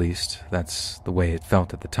shared, at least. That's the way it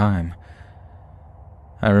felt at the time.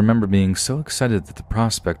 I remember being so excited at the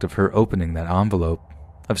prospect of her opening that envelope,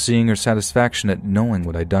 of seeing her satisfaction at knowing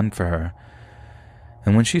what I'd done for her.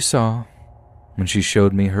 And when she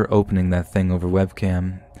showed me her opening that thing over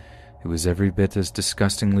webcam, it was every bit as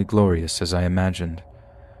disgustingly glorious as I imagined.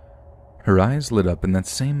 Her eyes lit up in that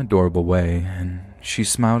same adorable way, and she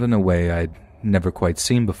smiled in a way I'd never quite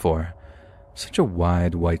seen before. Such a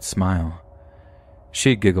wide, white smile.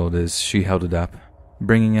 She giggled as she held it up,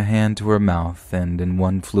 bringing a hand to her mouth, and in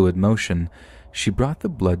one fluid motion, she brought the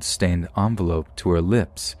blood-stained envelope to her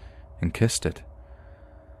lips and kissed it.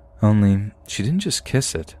 Only, she didn't just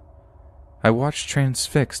kiss it. I watched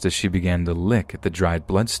transfixed as she began to lick at the dried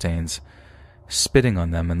bloodstains, spitting on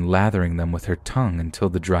them and lathering them with her tongue until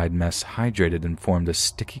the dried mess hydrated and formed a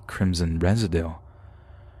sticky crimson residue.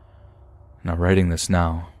 Now, writing this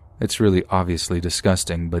now, it's really obviously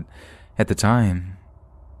disgusting, but at the time,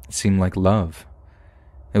 it seemed like love.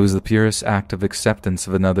 It was the purest act of acceptance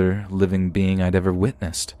of another living being I'd ever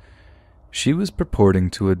witnessed. She was purporting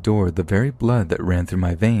to adore the very blood that ran through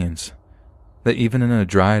my veins, that even in a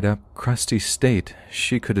dried-up, crusty state,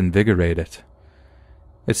 she could invigorate it.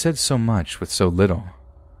 It said so much with so little.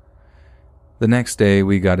 The next day,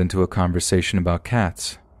 we got into a conversation about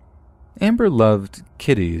cats. Amber loved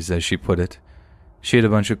kitties, as she put it. She had a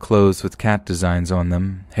bunch of clothes with cat designs on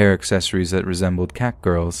them, hair accessories that resembled cat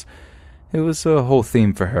girls. It was a whole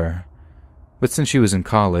theme for her. But since she was in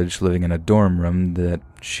college, living in a dorm room that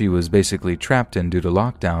she was basically trapped in due to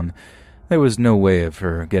lockdown, there was no way of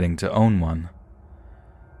her getting to own one.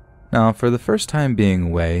 Now, for the first time being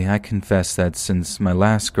away, I confess that since my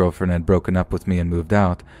last girlfriend had broken up with me and moved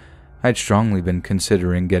out, I'd strongly been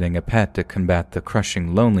considering getting a pet to combat the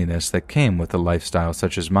crushing loneliness that came with a lifestyle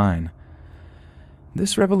such as mine.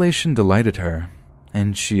 This revelation delighted her,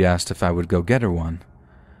 and she asked if I would go get her one.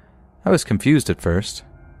 I was confused at first,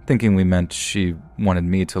 thinking we meant she wanted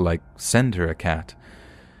me to, send her a cat.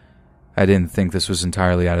 I didn't think this was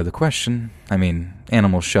entirely out of the question.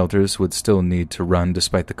 Animal shelters would still need to run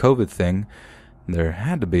despite the COVID thing. There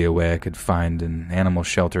had to be a way I could find an animal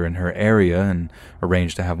shelter in her area and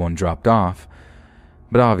arrange to have one dropped off.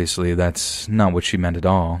 But obviously that's not what she meant at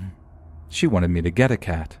all. She wanted me to get a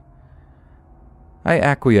cat. I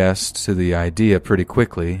acquiesced to the idea pretty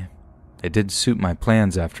quickly. It did suit my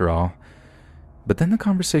plans after all. But then the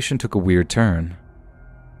conversation took a weird turn.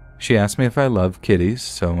 She asked me if I love kitties,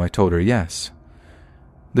 so I told her yes.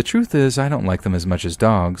 The truth is, I don't like them as much as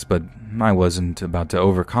dogs, but I wasn't about to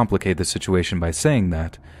overcomplicate the situation by saying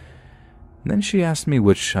that. Then she asked me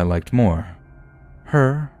which I liked more,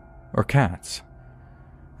 her or cats.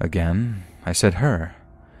 Again, I said her.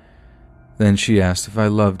 Then she asked if I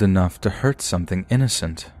loved enough to hurt something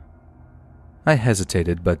innocent. I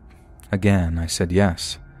hesitated, but again I said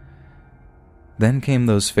yes. Then came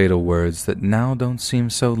those fatal words that now don't seem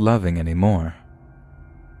so loving anymore.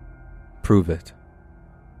 Prove it,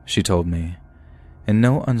 she told me, in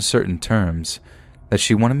no uncertain terms, that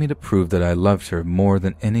she wanted me to prove that I loved her more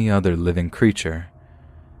than any other living creature.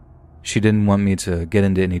 She didn't want me to get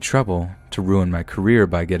into any trouble, to ruin my career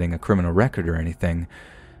by getting a criminal record or anything,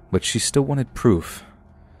 but she still wanted proof.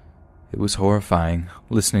 It was horrifying,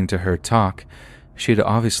 listening to her talk. She had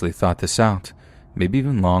obviously thought this out, maybe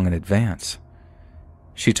even long in advance.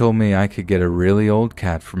 She told me I could get a really old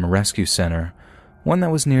cat from a rescue center, one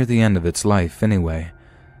that was near the end of its life anyway,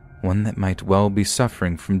 one that might well be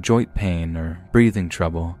suffering from joint pain or breathing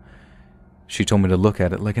trouble. She told me to look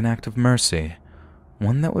at it like an act of mercy,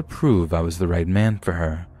 one that would prove I was the right man for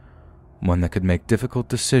her, one that could make difficult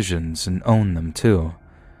decisions and own them too.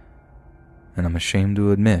 And I'm ashamed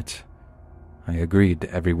to admit, I agreed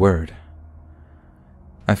to every word.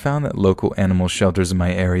 I found that local animal shelters in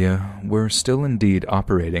my area were still indeed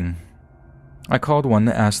operating. I called one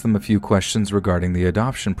to ask them a few questions regarding the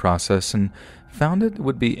adoption process and found it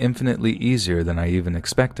would be infinitely easier than I even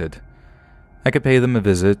expected. I could pay them a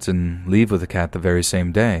visit and leave with the cat the very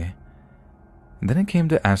same day. Then it came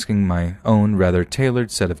to asking my own rather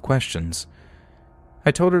tailored set of questions.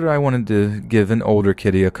 I told her I wanted to give an older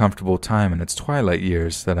kitty a comfortable time in its twilight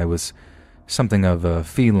years, that I was something of a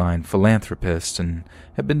feline philanthropist and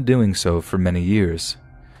had been doing so for many years.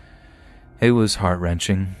 It was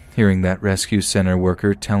heart-wrenching, hearing that rescue center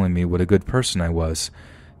worker telling me what a good person I was,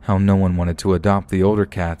 how no one wanted to adopt the older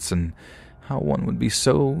cats, and how one would be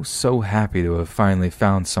so happy to have finally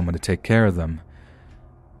found someone to take care of them.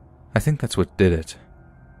 I think that's what did it.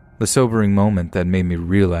 The sobering moment that made me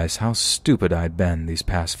realize how stupid I'd been these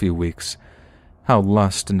past few weeks. How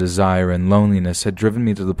lust and desire and loneliness had driven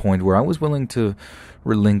me to the point where I was willing to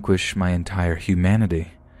relinquish my entire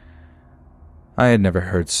humanity. I had never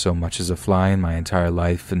hurt so much as a fly in my entire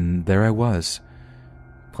life, and there I was,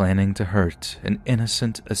 planning to hurt an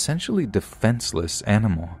innocent, essentially defenseless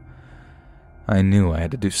animal. I knew I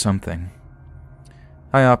had to do something.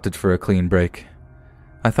 I opted for a clean break.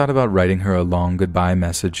 I thought about writing her a long goodbye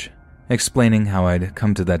message, explaining how I'd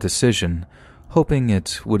come to that decision, hoping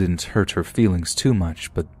it wouldn't hurt her feelings too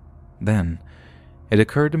much, but then it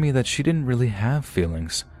occurred to me that she didn't really have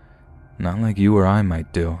feelings, not like you or I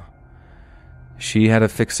might do. She had a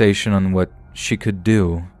fixation on what she could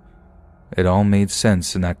do. It all made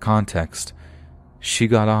sense in that context. She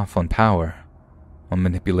got off on power, on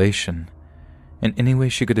manipulation, and any way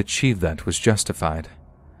she could achieve that was justified.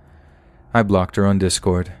 I blocked her on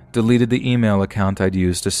Discord, deleted the email account I'd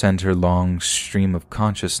used to send her long stream of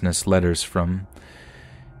consciousness letters from.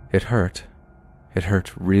 It hurt. It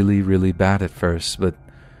hurt really, really bad at first, but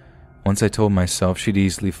once I told myself she'd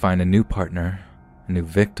easily find a new partner, a new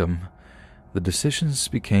victim, the decisions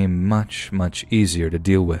became much easier to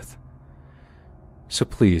deal with. So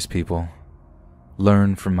please, people,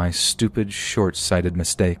 learn from my stupid, short-sighted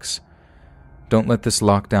mistakes. Don't let this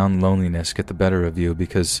lockdown loneliness get the better of you,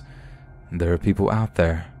 because there are people out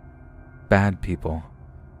there, bad people,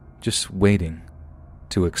 just waiting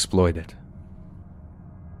to exploit it.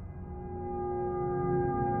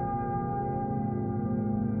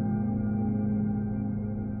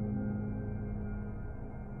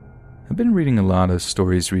 I've been reading a lot of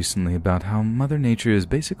stories recently about how Mother Nature is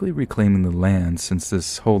basically reclaiming the land since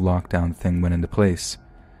this whole lockdown thing went into place.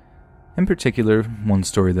 In particular, one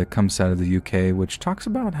story that comes out of the UK which talks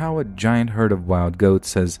about how a giant herd of wild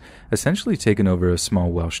goats has essentially taken over a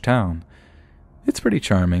small Welsh town. It's pretty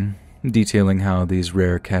charming, detailing how these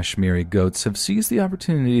rare Kashmiri goats have seized the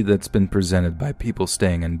opportunity that's been presented by people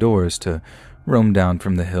staying indoors to roam down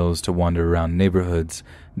from the hills to wander around neighborhoods,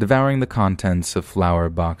 devouring the contents of flower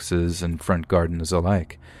boxes and front gardens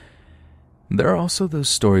alike. There are also those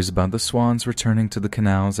stories about the swans returning to the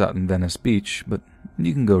canals out in Venice Beach, but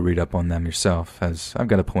you can go read up on them yourself, as I've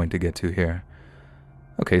got a point to get to here.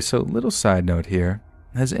 Okay, so little side note here.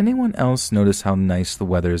 Has anyone else noticed how nice the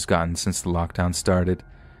weather has gotten since the lockdown started?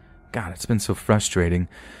 God, it's been so frustrating.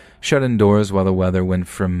 Shut indoors while the weather went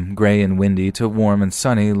from gray and windy to warm and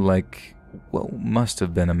sunny like, well, must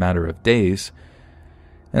have been a matter of days.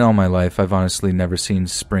 In all my life, I've honestly never seen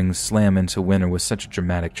spring slam into winter with such a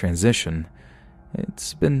dramatic transition.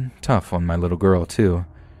 It's been tough on my little girl, too.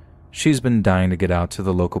 She's been dying to get out to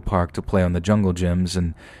the local park to play on the jungle gyms,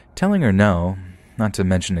 and telling her no, not to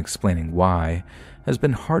mention explaining why, has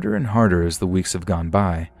been harder and harder as the weeks have gone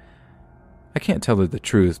by. I can't tell her the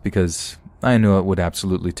truth because I know it would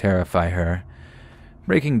absolutely terrify her.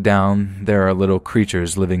 Breaking down, there are little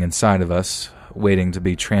creatures living inside of us, waiting to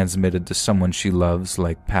be transmitted to someone she loves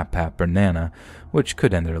like Pap or Nana, which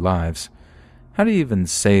could end their lives. How do you even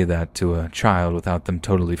say that to a child without them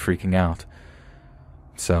totally freaking out?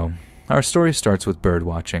 So, our story starts with bird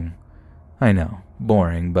watching. I know,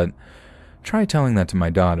 boring, but try telling that to my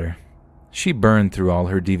daughter. She burned through all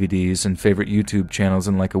her DVDs and favorite YouTube channels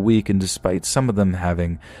in like a week, and despite some of them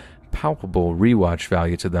having palpable rewatch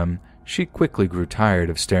value to them, she quickly grew tired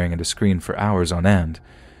of staring at a screen for hours on end.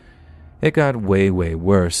 It got way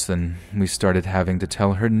worse, and we started having to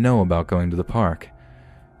tell her no about going to the park.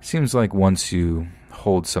 Seems like once you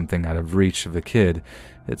hold something out of reach of a kid,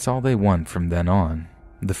 it's all they want from then on,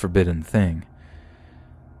 the forbidden thing.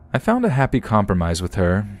 I found a happy compromise with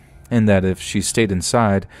her, in that if she stayed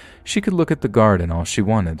inside, she could look at the garden all she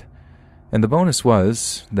wanted. And the bonus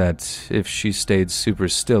was that if she stayed super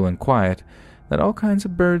still and quiet, that all kinds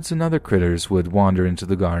of birds and other critters would wander into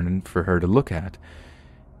the garden for her to look at.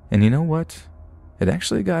 And you know what? It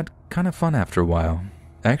actually got kind of fun after a while.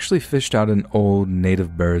 I actually fished out an old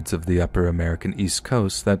native birds of the upper American East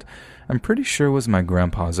Coast that I'm pretty sure was my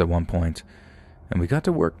grandpa's at one point, and we got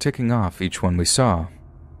to work ticking off each one we saw,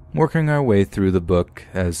 working our way through the book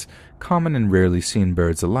as common and rarely seen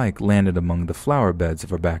birds alike landed among the flower beds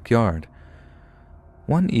of our backyard.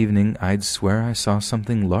 One evening, I'd swear I saw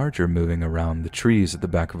something larger moving around the trees at the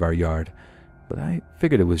back of our yard, but I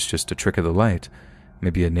figured it was just a trick of the light,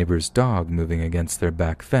 maybe a neighbor's dog moving against their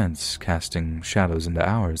back fence, casting shadows into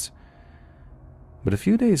ours. But a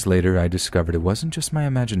few days later, I discovered it wasn't just my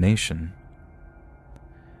imagination.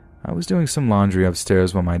 I was doing some laundry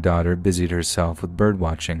upstairs while my daughter busied herself with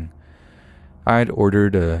birdwatching. I'd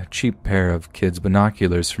ordered a cheap pair of kids'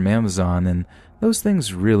 binoculars from Amazon, and those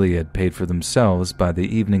things really had paid for themselves by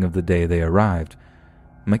the evening of the day they arrived.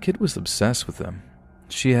 My kid was obsessed with them.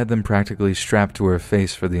 She had them practically strapped to her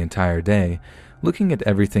face for the entire day, looking at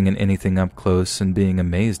everything and anything up close and being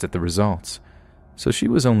amazed at the results. So she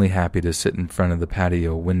was only happy to sit in front of the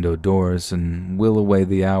patio window doors and while away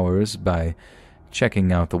the hours by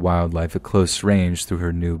checking out the wildlife at close range through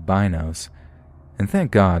her new binos. And thank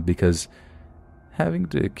God, because having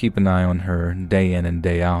to keep an eye on her day in and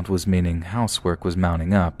day out was meaning housework was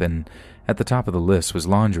mounting up, and at the top of the list was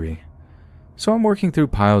laundry. So I'm working through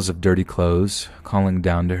piles of dirty clothes, calling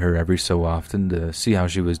down to her every so often to see how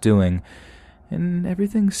she was doing, and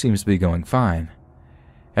everything seems to be going fine.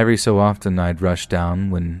 Every so often I'd rush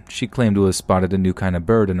down when she claimed to have spotted a new kind of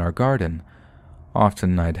bird in our garden.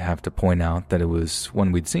 Often I'd have to point out that it was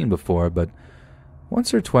one we'd seen before, but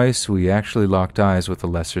once or twice we actually locked eyes with a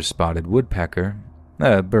lesser spotted woodpecker,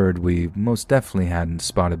 a bird we most definitely hadn't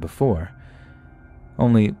spotted before.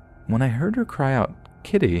 Only when I heard her cry out,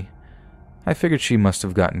 "Kitty," I figured she must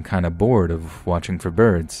have gotten kind of bored of watching for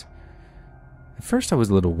birds. At first I was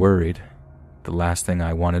a little worried. The last thing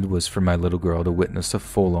I wanted was for my little girl to witness a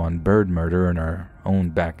full-on bird murder in our own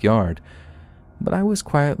backyard, but I was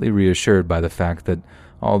quietly reassured by the fact that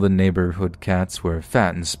all the neighborhood cats were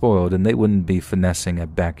fat and spoiled, and they wouldn't be finessing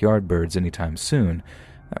at backyard birds anytime soon.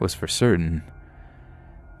 That was for certain.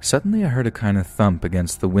 Suddenly I heard a kind of thump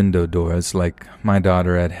against the window doors, like my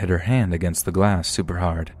daughter had hit her hand against the glass super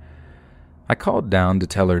hard. I called down to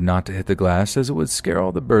tell her not to hit the glass, as it would scare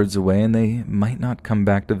all the birds away and they might not come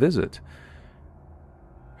back to visit.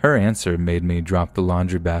 Her answer made me drop the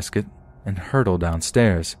laundry basket and hurtle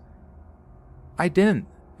downstairs. "I didn't.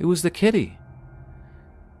 It was the kitty."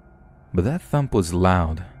 But that thump was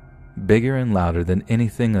loud, bigger and louder than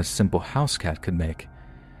anything a simple house cat could make.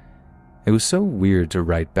 It was so weird to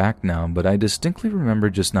write back now, but I distinctly remember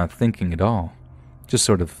just not thinking at all, just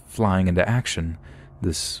sort of flying into action,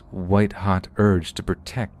 this white-hot urge to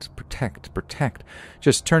protect,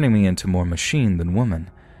 just turning me into more machine than woman.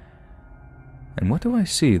 And what do I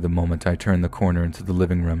see the moment I turn the corner into the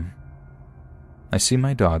living room? I see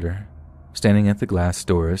my daughter, standing at the glass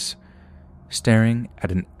doors, staring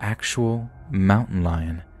at an actual mountain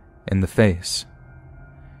lion in the face.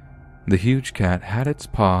 The huge cat had its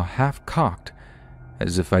paw half cocked,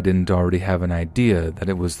 as if I didn't already have an idea that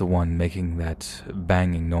it was the one making that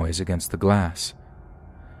banging noise against the glass.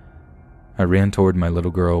 I ran toward my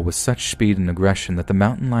little girl with such speed and aggression that the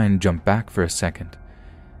mountain lion jumped back for a second.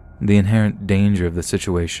 The inherent danger of the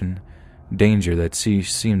situation, danger that she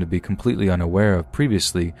seemed to be completely unaware of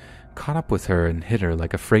previously, caught up with her and hit her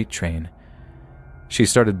like a freight train. She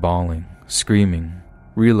started bawling, screaming,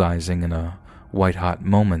 realizing in a white-hot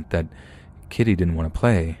moment that Kitty didn't want to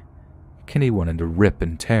play. Kitty wanted to rip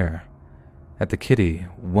and tear. That the kitty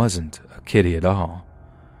wasn't a kitty at all.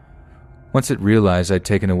 Once it realized I'd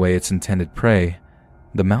taken away its intended prey,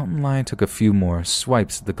 the mountain lion took a few more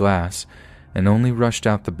swipes at the glass and only rushed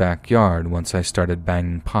out the backyard once I started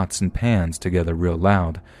banging pots and pans together real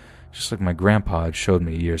loud, just like my grandpa had showed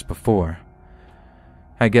me years before.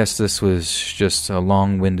 I guess this was just a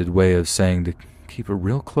long-winded way of saying to keep a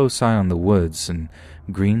real close eye on the woods and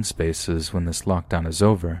green spaces when this lockdown is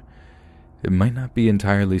over. It might not be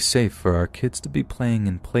entirely safe for our kids to be playing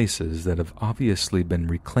in places that have obviously been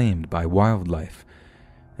reclaimed by wildlife,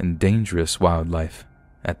 and dangerous wildlife,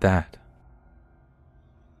 at that.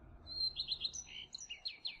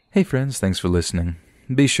 Hey friends, thanks for listening.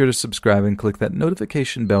 Be sure to subscribe and click that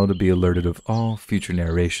notification bell to be alerted of all future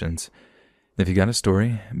narrations. If you got a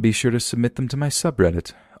story, be sure to submit them to my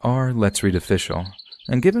subreddit, r/letsreadofficial,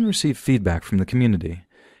 and give and receive feedback from the community,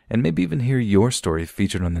 and maybe even hear your story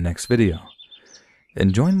featured on the next video.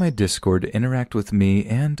 And join my Discord to interact with me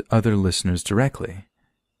and other listeners directly.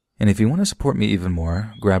 And if you want to support me even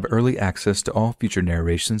more, grab early access to all future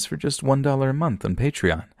narrations for just $1 a month on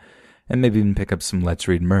Patreon, and maybe even pick up some Let's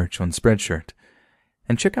Read merch on Spreadshirt.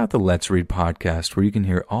 And check out the Let's Read podcast, where you can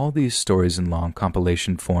hear all these stories in long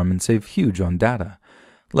compilation form and save huge on data,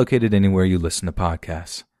 located anywhere you listen to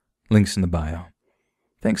podcasts. Links in the bio.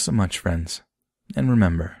 Thanks so much, friends. And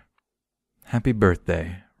remember, happy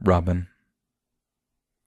birthday, Robin.